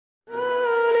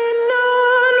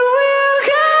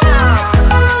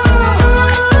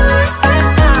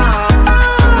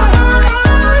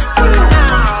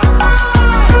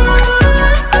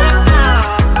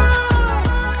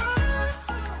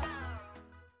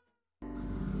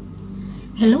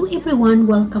Hello everyone!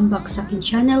 Welcome back sa akin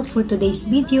channel. For today's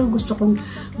video, gusto kong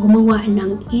gumawa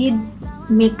ng EID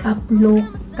makeup look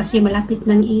kasi malapit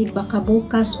ng EID, baka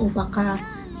bukas o baka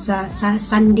sa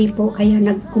Sunday po. Kaya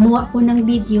gumawa ako ng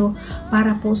video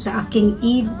para po sa aking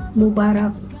EID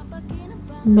Mubarak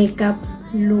makeup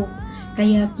look.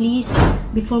 Kaya please,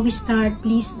 before we start,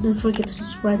 please don't forget to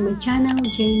subscribe my channel,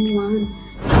 Jane1,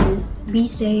 and be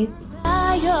safe.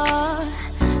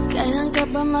 Kailan ka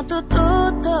ba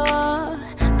matututo?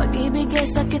 Pag-ibig ay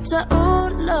sakit sa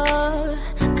ulo,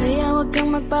 kaya wag kang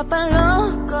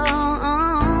magpapaloko.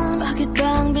 Bakit ba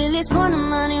ang bilis mo na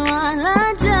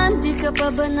maniwala dyan? Di ka pa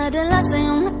ba nadala sa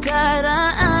iyong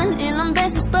nakaraan? Ilang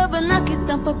beses pa ba na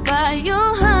kitang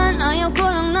papayuhan? Ayaw ko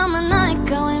lang naman na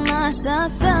ikaw ay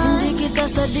masaktan. Hindi kita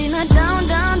sa down,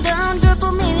 girl,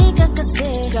 pumili ka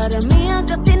kasi. Karamihan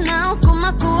kasi now,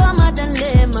 kumakuha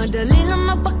madali. Madali lang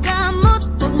magpakamot,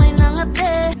 pag may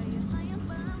nangate.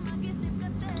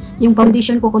 Yung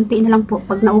foundation ko, konti na lang po.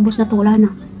 Pag naubos na to, wala na.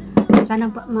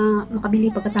 Sana makabili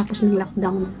pagkatapos ng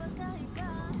lockdown.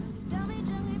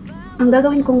 Ang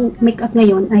gagawin kong makeup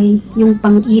ngayon ay yung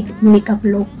pang-EID makeup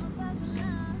look.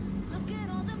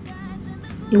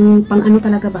 Yung pang ano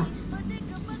talaga ba?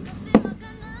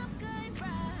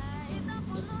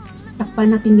 Takpan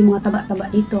natin yung mga taba-taba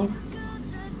dito.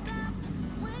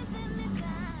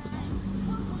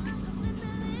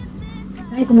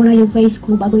 Try ko muna yung face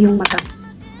ko bago yung mata.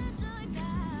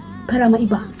 Para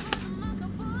maiba.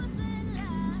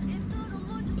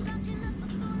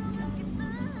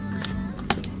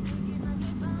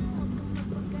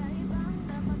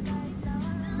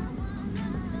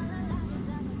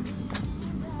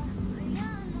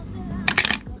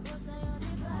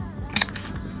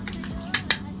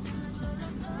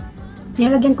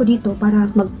 Nilagyan ko dito para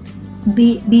mag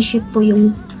B-shape po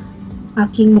yung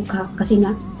aking mukha kasi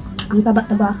nga ang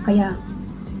taba-taba, kaya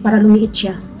para lumiit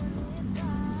siya.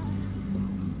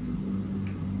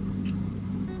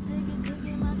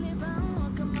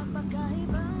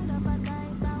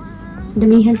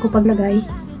 Damihan ko paglagay.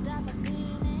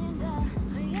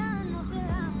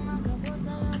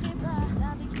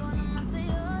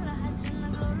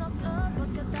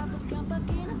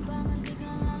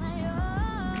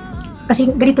 Kasi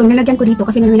ganito, nilagyan ko dito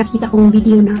kasi may nakita kong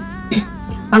video na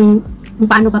kung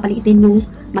paano papaliitin yung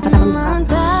matatabang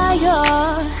mukha.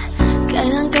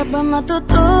 Kailan ka ba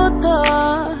matututo?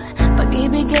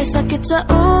 Pag-ibig ay sakit sa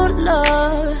ulo,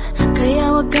 kaya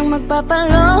wag kang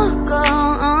magpapaloko.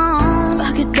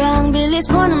 Bakit ba ang bilis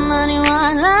mo na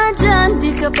maniwala dyan?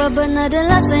 Di ka pa ba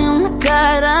nadala sa iyong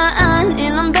nakaraan?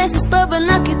 Ilang beses pa ba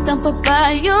na kitang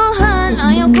papayuhan?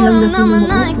 Ayaw ko lang naman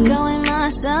na ikaw ay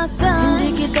masaktan.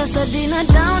 Hindi kita sa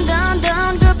down,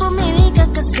 girl, pumili ka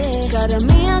kasi.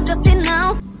 Karamihan kasi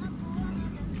now.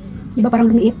 Diba parang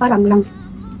lumiit? Parang lang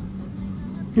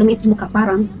lumiit yung mukha,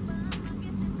 parang.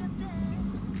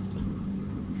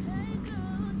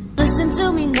 Listen to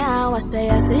me now, I say,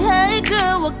 hey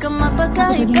girl, wag kang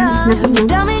magpakaiba.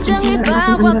 Dami dyang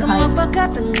iba, wag kang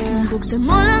magpakatanga. Buksan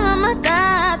mo lang ang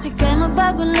mata, at ika'y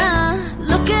magbago na.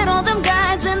 Look at all them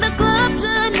guys in the club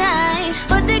tonight.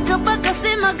 Pwede ka pa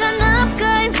kasi maghanap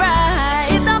kay right.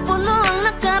 Itapon mo ang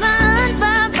nakaraan,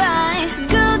 bye-bye.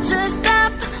 Girl, just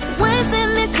stop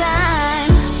wasting me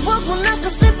time. Wag mo na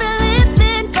kasi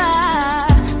pilitin pa.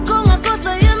 Kung ako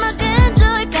sa'yo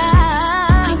mag-enjoy ka,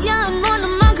 hayaan mo na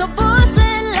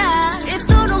maghapusin lang.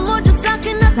 Ituro mo dyan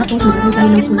sa'kin at tuturo mo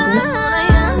kita.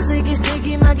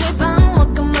 Sige, mag-ibang,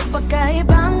 wag kang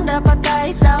magpakaibang. Dapat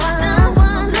kahit tawa lang,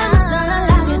 problema sa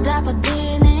lalaki dapat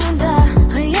dininda.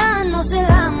 Hayaan mo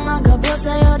silang maghabol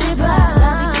sa'yo, diba?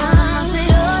 Sabi ko naman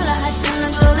sa'yo, lahat yung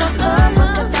nagluloko.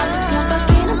 Pagkatapos kapag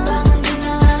kinabangan di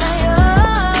nalalayo.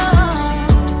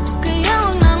 Kaya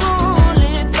wag nang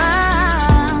uulit pa.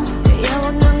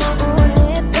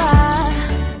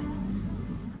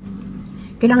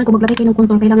 Kailangan ko maglagay kayo ng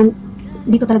contour. Kailangan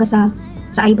dito talaga sa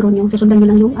eyebrow nyo. Susundan nyo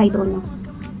lang yung eyebrow nyo.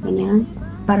 Ganyan.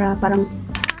 Para parang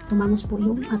tumangos po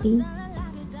yung ating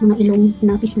mga ilong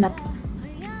na pislat.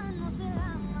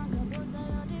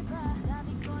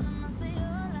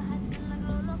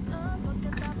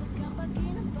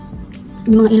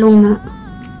 Yung mga ilong na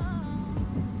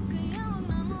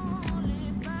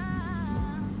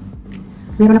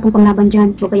meron na pong panglaban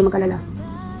dyan. Huwag kayong mag-alala.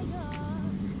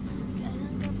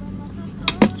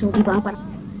 So, diba? Parang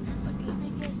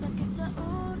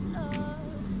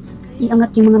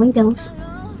iangat yung mga wrinkles.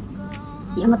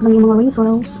 Iangat lang yung mga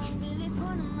wrinkles.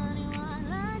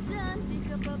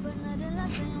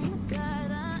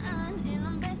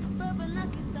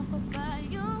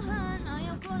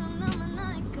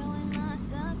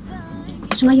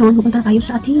 So ngayon, pupunta tayo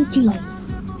sa ating Kilay.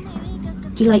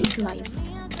 Kilay is life.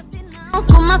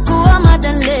 kung makuha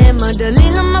madali. Madali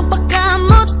lang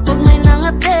magpakamot pag may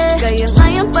nangate. Kaya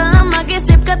ngayon pa lang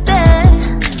mag-isip ka te.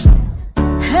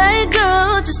 Hey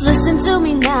girl, just listen to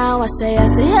me now. I say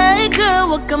hey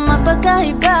girl, wag kang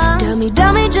magpagkaiba.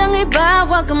 Dami-dami dyang iba,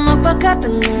 wag kang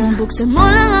magpagkatanga. Buksan mo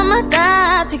lang ang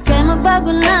mata at ika'y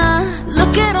magbago na.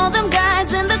 Look at all them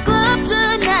guys in the club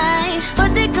tonight.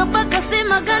 Pwede ka pa kasi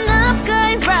maghanap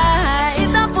kay right.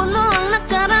 Itapuno ang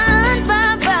nakaraan,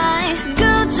 bye-bye.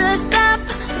 Girl, just stop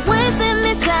wasting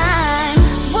me time.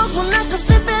 Wag mo na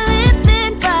kasi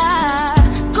pilitin pa.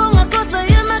 Kung ako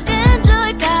sa'yo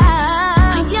mag-enjoy ka.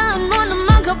 Hayaan mo na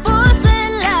maghabol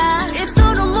sila.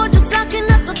 Ituro mo dyan sa'kin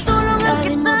at tutulungan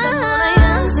kita. Kalimutan mo na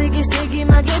yan, sige-sige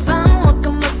mag-ibang. Wag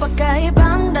kang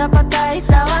magpagkaibang, dapat ay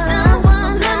tawa lang.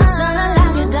 Problema sa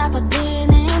lalaki dapat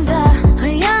dininda.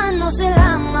 Hayaan mo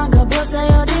silang maghabol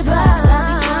sa'yo, diba?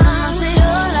 Sabi ko naman sa'yo,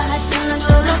 lahat yung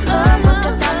nagluloko.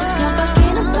 Pagkatapos kapag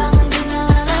kinabangan di na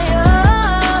lalayo.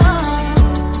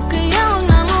 Kaya wag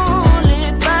na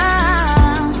uulit pa.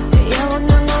 Kaya wag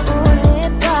na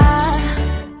uulit pa.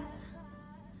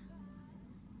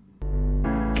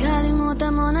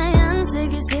 Kalimutan mo na yan,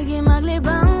 sige-sige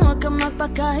maglibang. Wag kang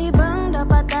magpakahibang,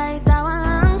 dapat ay tawa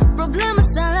lang. Problema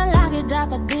sa lalaki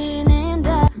dapat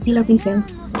dininda. Concealer pencil.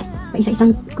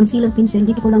 Isa-isang concealer pencil.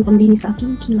 Dito ko lang pambini sa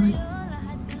aking kilay.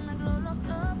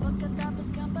 Pagkatapos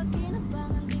kapag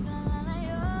kinabangan di na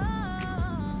lalayo.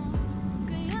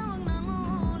 Kaya wag na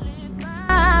uulit pa.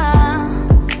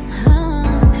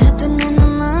 Eto na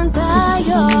naman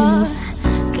tayo.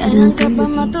 Kailan ka pa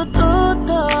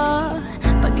matututo?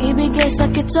 Pag-ibig ay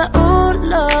sakit sa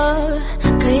ulo.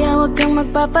 Kaya wag kang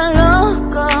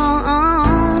magpapaloko.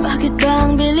 Bakit ba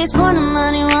ang bilis mo na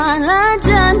maniwala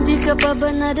dyan? Di ka pa ba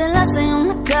nadala sa iyong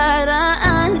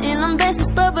nakaraan? Ilang beses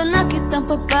pa ba na kitang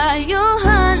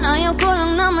papayuhan? Ayaw ko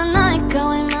lang naman na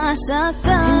ikaw ay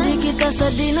masaktan. Hindi kita sa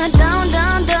di na down,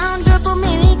 down, down. Girl,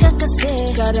 pumili ka kasi.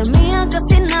 Karamihan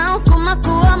kasi now kung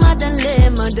makuha madali.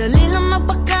 Madali lang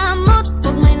magpakamot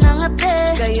pag may nangate.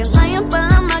 Kaya ngayon pa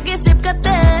lang mag-isip ka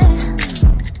te.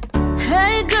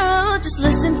 Hey girl, just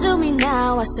listen to me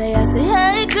now. I say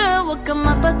hey girl, wag kang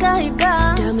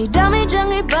magpagkaiba. Dami-dami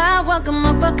dyang iba, wag kang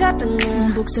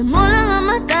magpagkatanga. Buksan mo lang ang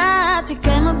mata at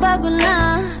ika'y magbago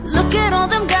na. Look at all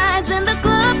them guys in the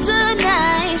club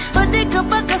tonight. Pwede ka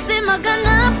pa kasi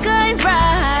maghanap kay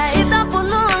right.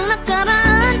 Itapuno ang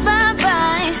nakaraan,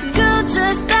 bye-bye. Girl,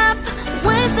 just stop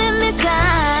wasting me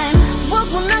time. Wag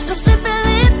mo na kasi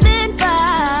pilitin pa.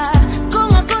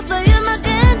 Kung ako sa'yo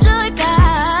mag-enjoy ka.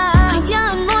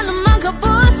 Hayaan mo na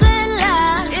maghabol sila.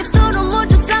 Ituro mo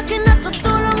dyan sa'kin at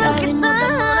tutulungan kita.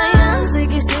 Kalimutan mo na yan,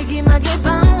 sige-sige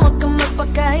mag-ibang. Wag kang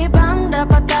magpagkaibang,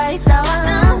 dapat ay tawa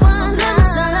lang. Problema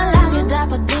sa lalaki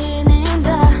dapat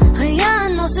dininda.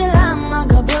 Hayaan mo silang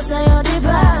maghabol sa'yo,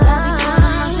 diba? Sabi ko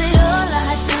naman sa'yo,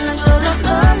 lahat yung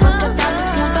nagluloko. Pagkatapos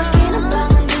kapag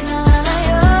kinabangan di na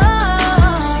lalayo.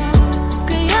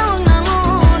 Kaya wag na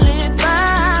uulit pa.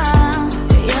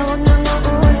 Kaya wag na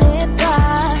uulit pa.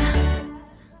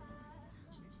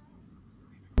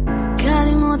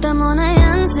 Kalimutan mo na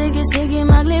yan, sige-sige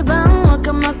maglibang. Wag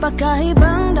kang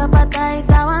magpakahibang, dapat ay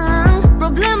tawa lang.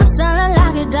 Problema sa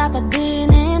lalaki dapat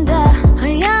dininda.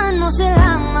 Hayaan mo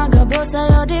silang maghabol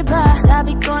sa'yo, diba?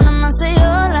 Sabi ko naman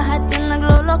sa'yo, lahat yung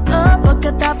nagluloko.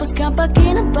 Pagkatapos kapag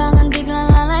kinabangan biglang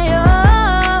lalayo.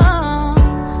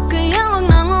 Kaya wag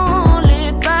na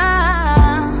uulit pa.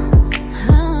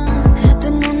 Eto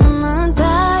na naman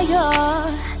tayo.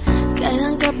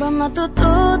 Kailan ka ba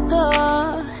matututo?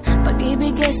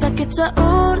 Pag-ibig ay sakit sa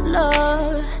ulo.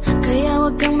 Kaya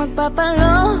wag kang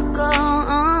magpapaloko.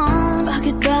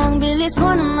 Bakit ba ang bilis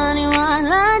mo na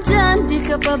maniwala dyan? Di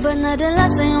ka pa ba nadala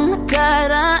sa iyong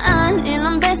nakaraan?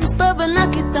 Ilang beses pa ba na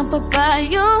kitang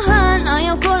papayuhan?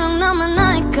 Ayaw ko lang naman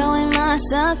na ikaw ay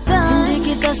masaktan.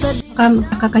 Hindi kita sa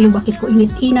Kakakayo bakit ko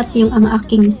init-inat yung ang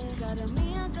aking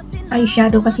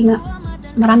eyeshadow kasi nga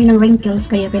marami ng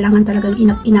wrinkles kaya kailangan talagang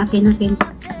inatin natin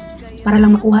para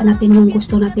lang makuha natin yung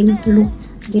gusto natin look,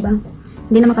 di ba?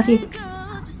 Hindi naman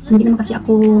kasi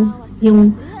ako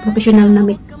yung professional na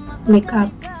makeup.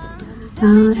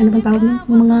 Ano bang tawag niyo?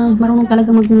 Yung mga marunong talaga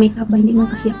mag-makeup ba? Hindi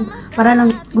naman kasi ako. Para lang,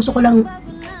 gusto ko lang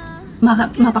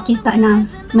mapakita na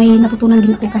may natutunan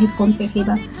din ako kahit konti,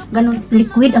 diba? Ganon,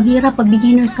 liquid, ang hirap pag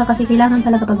beginners ka kasi kailangan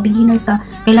talaga pag beginners ka,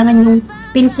 kailangan yung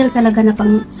pencil talaga na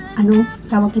pang, ano,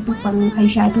 tawag ito, pang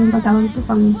eyeshadow, pang tawag ito,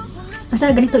 pang,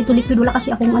 basta ganito, ito liquid, wala kasi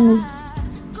akong ano,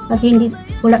 kasi hindi,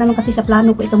 wala naman kasi sa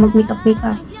plano ko ito mag-makeup.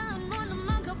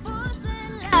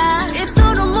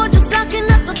 Ituro mo dyan sa'kin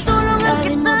at tutulungan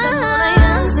kita.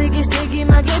 Sige,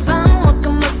 mag-ibang, huwag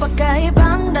kang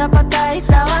magpakaibang. Dapat ay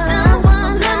tawa lang.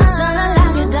 Problema sa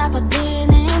lalaki dapat din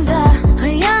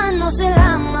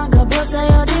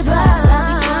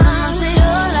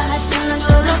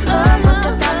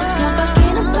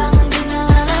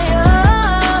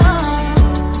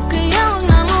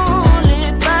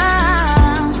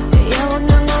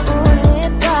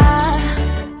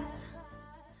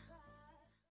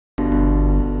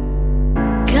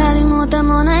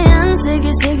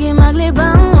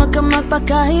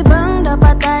magpakaibang,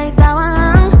 dapat ay tawa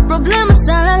lang. Problema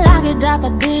sa lalaki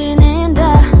dapat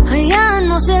dininda. Hayaan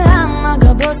mo silang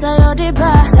magabot sa'yo,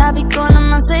 diba? Sabi ko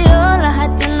naman sa'yo,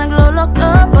 lahat yan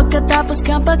nagloloko. Pagkatapos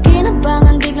kapag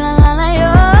kinabangan, biglang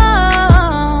lalayo.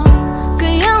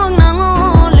 Kaya huwag nang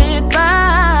uulit pa.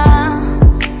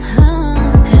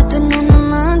 Eto na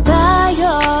naman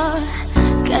tayo.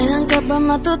 Kailan ka ba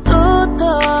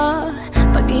matututo?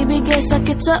 Pag-ibig ay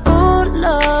sakit sa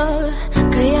ulo,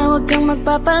 kaya huwag kang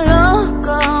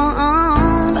magpapaloko.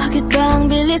 Bakit ba ang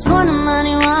bilis mo na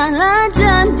maniwala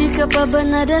dyan? Di ka pa ba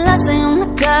nadala sa iyong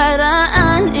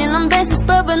nakaraan? Ilang beses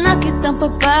pa ba na kitang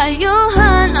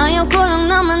papayuhan? Ayaw ko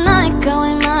lang naman na ikaw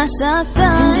ay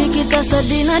masaktan. Hindi kita sa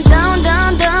di na down,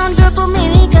 down, down. Girl,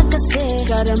 pumili ka kasi.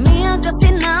 Karamihan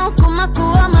kasi na kung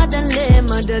makuha madali.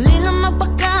 Madali lang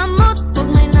magpakamot pag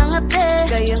may nangate.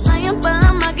 Kaya ngayon pala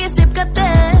mag-isip ka te.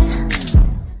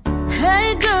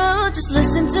 Hey girl, just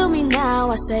listen to me now.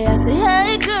 I say,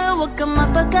 hey girl, wag kang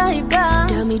magpakaiba.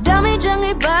 Dami-dami dyang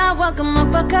iba, wag kang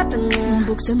magpakatanga.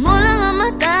 Buksan mo lang ang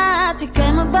mata at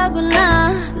ika'y magbago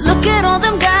na. Look at all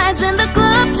them guys in the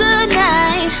club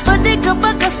tonight. Pwede ka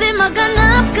pa kasi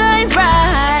maghanap kay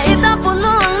right. Itapon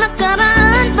mo ang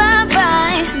nakaraan,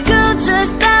 bye-bye. Girl,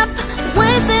 just stop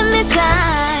wasting me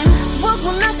time. Wag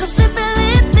mo na kasi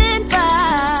pilitin pa.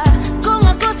 Kung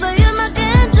ako sa'yo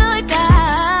mag-enjoy ka.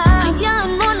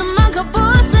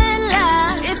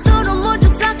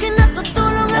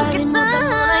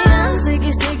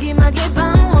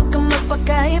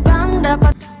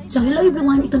 So hello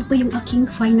everyone, ito po yung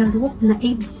aking final look na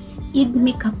EID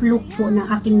makeup look po na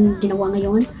aking ginawa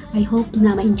ngayon. I hope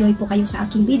na ma-enjoy po kayo sa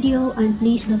aking video, and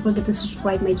please don't forget to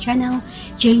subscribe my channel,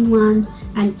 Jane1,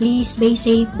 and please be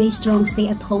safe, be strong,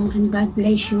 stay at home, and God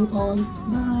bless you all.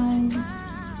 Bye!